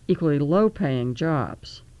equally low-paying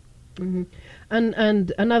jobs. Mm-hmm.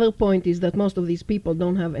 And another point is that most of these people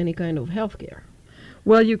don't have any kind of health care.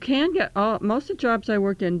 Well, you can get most of the jobs I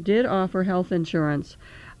worked in did offer health insurance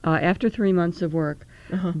after 3 months of work,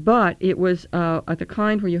 but it was at the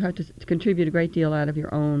kind where you had to contribute a great deal out of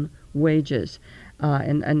your own wages.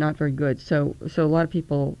 And not very good. So a lot of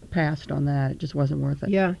people passed on that. It just wasn't worth it.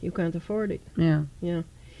 Yeah, you can't afford it. Yeah.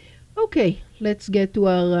 Okay, let's get to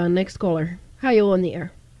our next caller. Hi, you're on the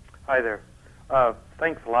air. Hi there.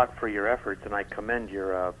 Thanks a lot for your efforts, and I commend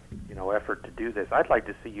your effort to do this. I'd like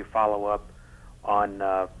to see you follow up on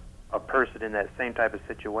a person in that same type of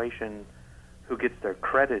situation who gets their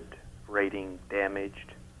credit rating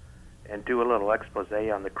damaged, and do a little expose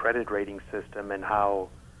on the credit rating system and how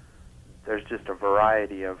there's just a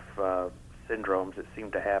variety of syndromes that seem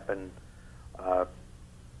to happen.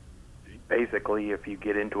 Basically, if you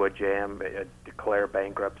get into a jam, declare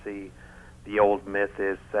bankruptcy. The old myth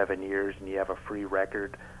is 7 years and you have a free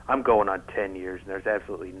record. I'm going on 10 years, and there's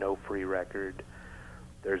absolutely no free record.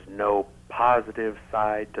 There's no positive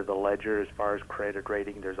side to the ledger as far as credit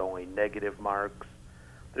rating. There's only negative marks.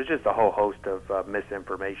 There's just a whole host of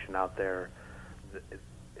misinformation out there.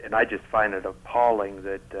 And I just find it appalling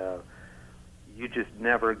that you just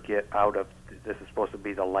never get out of, this is supposed to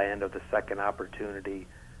be the land of the second opportunity,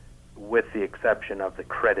 with the exception of the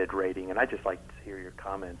credit rating. And I'd just like to hear your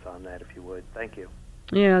comments on that, if you would. Thank you.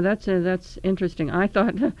 Yeah, that's interesting. I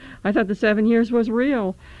thought the 7 years was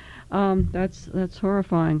real. That's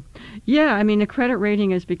horrifying. Yeah, I mean, the credit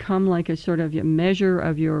rating has become like a sort of a measure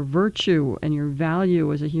of your virtue and your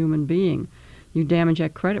value as a human being. You damage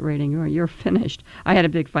that credit rating, you're finished. I had a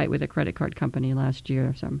big fight with a credit card company last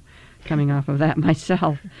year, so I'm coming off of that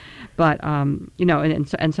myself. But, and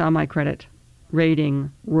saw my credit rating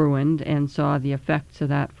ruined and saw the effects of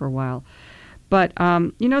that for a while. But, I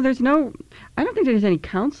don't think there's any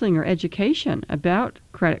counseling or education about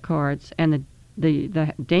credit cards and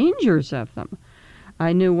the dangers of them.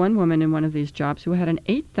 I knew one woman in one of these jobs who had an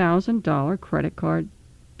 $8,000 credit card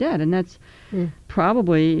debt, and that's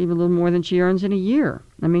probably even a little more than she earns in a year.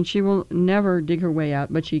 I mean, she will never dig her way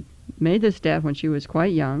out, but she made this debt when she was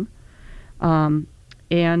quite young.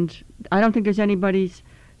 And I don't think there's anybody's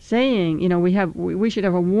saying, we should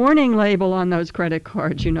have a warning label on those credit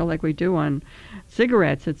cards, like we do on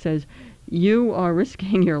cigarettes that says, you are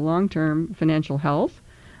risking your long-term financial health.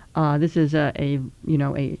 This is a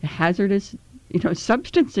hazardous,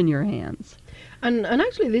 substance in your hands. And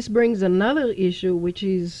actually this brings another issue, which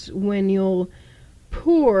is when you're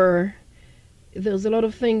poor, there's a lot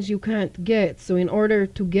of things you can't get. So in order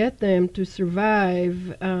to get them to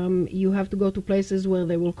survive, you have to go to places where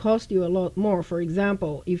they will cost you a lot more. For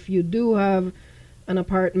example, if you do have an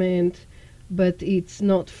apartment, but it's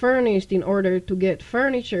not furnished, in order to get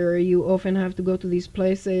furniture, you often have to go to these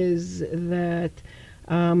places that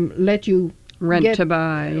let you rent to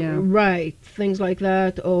buy, yeah. Right, things like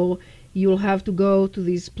that. Or you'll have to go to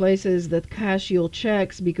these places that cash your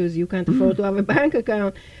checks because you can't afford to have a bank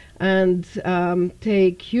account, and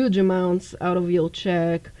take huge amounts out of your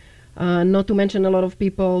check. Not to mention, a lot of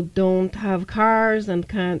people don't have cars and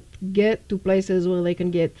can't get to places where they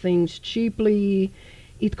can get things cheaply.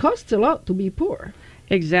 It costs a lot to be poor.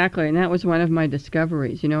 Exactly, and that was one of my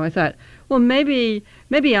discoveries. I thought, well, maybe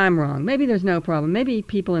I'm wrong. Maybe there's no problem. Maybe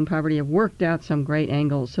people in poverty have worked out some great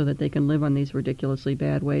angles so that they can live on these ridiculously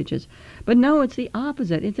bad wages. But no, it's the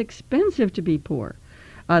opposite. It's expensive to be poor.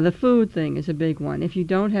 The food thing is a big one. If you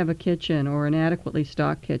don't have a kitchen or an adequately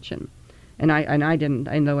stocked kitchen, and I didn't,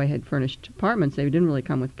 I know I had furnished apartments, they didn't really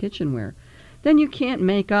come with kitchenware, then you can't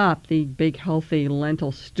make up the big healthy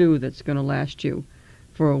lentil stew that's going to last you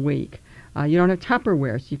for a week. You don't have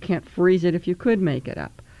Tupperware, so you can't freeze it if you could make it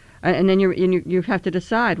up. And then you have to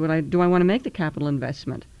decide, do I want to make the capital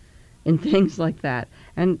investment in things like that?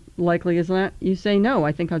 And likely as not, you say, no,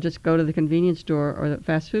 I think I'll just go to the convenience store or the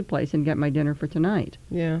fast food place and get my dinner for tonight.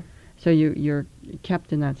 Yeah. So you're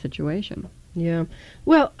kept in that situation. Yeah.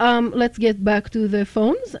 Well, let's get back to the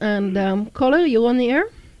phones. And caller, you're on the air.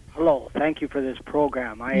 Hello. Thank you for this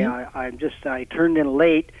program. I turned in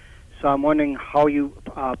late, so I'm wondering how you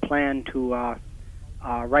plan to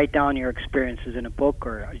write down your experiences in a book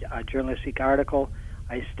or a journalistic article.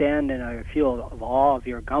 I stand and I feel of awe of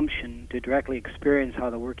your gumption to directly experience how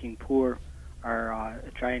the working poor are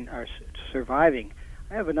surviving.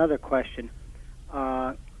 I have another question.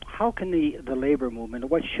 How can the labor movement,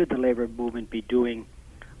 what should the labor movement be doing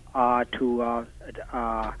to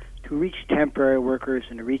reach temporary workers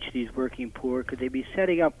and to reach these working poor? Could they be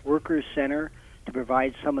setting up workers' center to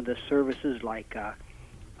provide some of the services like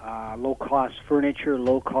low-cost furniture,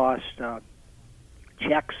 low-cost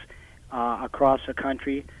checks across the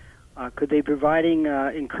country? Could they be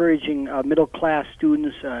encouraging middle-class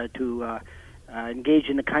students to engage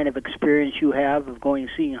in the kind of experience you have of going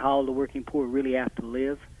and seeing how the working poor really have to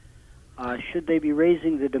live? Should they be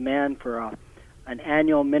raising the demand for an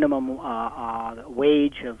annual minimum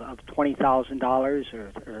wage of $20,000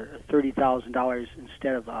 or $30,000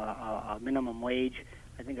 instead of a minimum wage?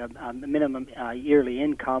 I think a minimum yearly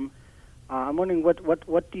income. I'm wondering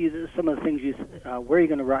what do you, some of the things where are you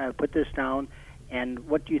going to put this down, and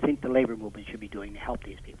what do you think the labor movement should be doing to help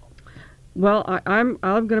these people? Well, I'm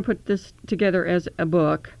going to put this together as a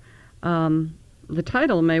book. The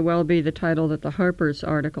title may well be the title that the Harper's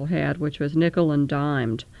article had, which was Nickel and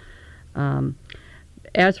Dimed.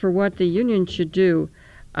 As for what the union should do,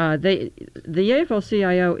 the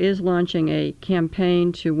AFL-CIO is launching a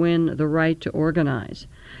campaign to win the right to organize,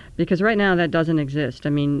 because right now that doesn't exist. I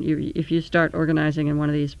mean, if you start organizing in one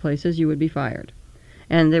of these places, you would be fired.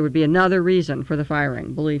 And there would be another reason for the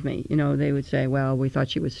firing, believe me. They would say, well, we thought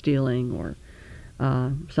she was stealing or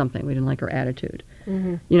something. We didn't like her attitude.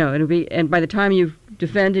 Mm-hmm. It'll be, and by the time you've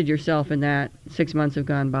defended yourself in that, 6 months have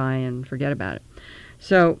gone by and forget about it.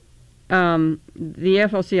 So the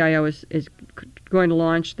AFL-CIO is going to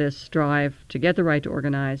launch this drive to get the right to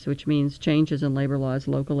organize, which means changes in labor laws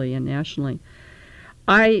locally and nationally.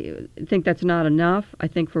 I think that's not enough. I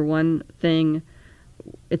think, for one thing,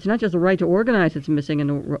 it's not just the right to organize that's missing in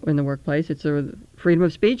the workplace. It's the freedom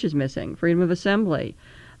of speech is missing, freedom of assembly,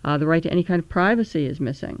 the right to any kind of privacy is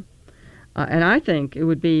missing. And I think it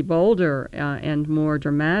would be bolder and more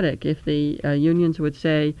dramatic if the unions would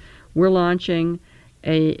say, we're launching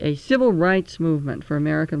a civil rights movement for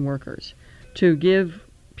American workers to give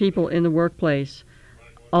people in the workplace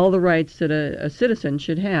all the rights that a citizen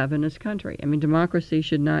should have in this country. I mean, democracy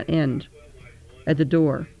should not end at the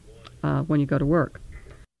door when you go to work.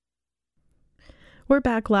 We're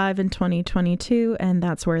back live in 2022, and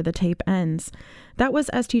that's where the tape ends. That was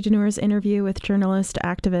St. Denure's interview with journalist,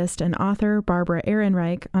 activist, and author Barbara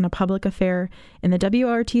Ehrenreich on a public affair in the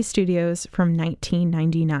WORT studios from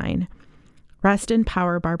 1999. Rest in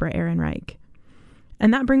power, Barbara Ehrenreich.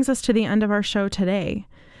 And that brings us to the end of our show today.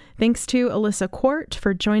 Thanks to Alyssa Quart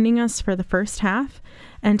for joining us for the first half,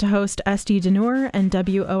 and to host St. Denure and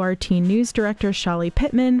WORT News Director Shali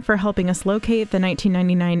Pittman for helping us locate the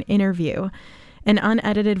 1999 interview. An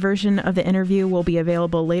unedited version of the interview will be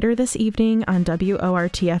available later this evening on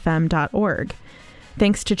WORTFM.org.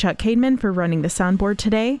 Thanks to Chuck Cademan for running the soundboard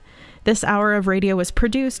today. This hour of radio was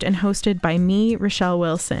produced and hosted by me, Rochelle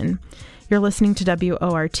Wilson. You're listening to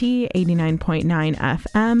WORT 89.9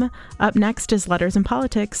 FM. Up next is Letters and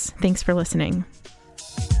Politics. Thanks for listening.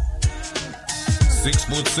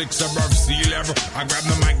 6'6" above sea level. I grab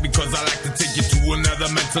the mic because I like to take you to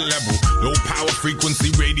another mental level. Low power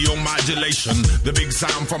frequency radio modulation. The big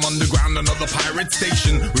sound from underground, another pirate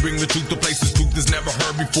station. We bring the truth to places truth is never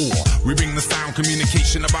heard before. We bring the sound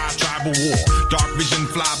communication of our tribal war. Dark vision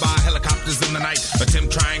fly by helicopters in the night.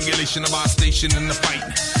 Attempt triangulation of our station in the fight.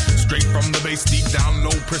 Straight from the base, deep down,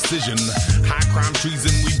 no precision. High crime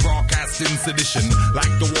treason, we broadcast in sedition.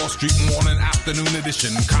 Like the Wall Street morning afternoon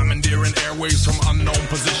edition. Commandeering airwaves from unknown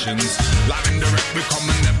positions. Live and direct, we come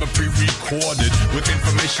and never pre-recorded. With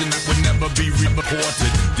information that would never be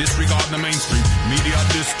reported. Disregard the mainstream, media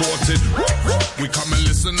distorted. We come and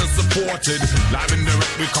listen and supported. Live and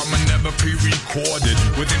direct, we come and never pre-recorded.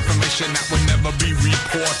 With information that would never be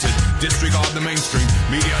reported. Disregard the mainstream,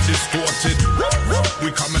 media distorted.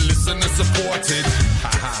 We come and listen and supported.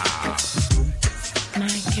 Ha ha.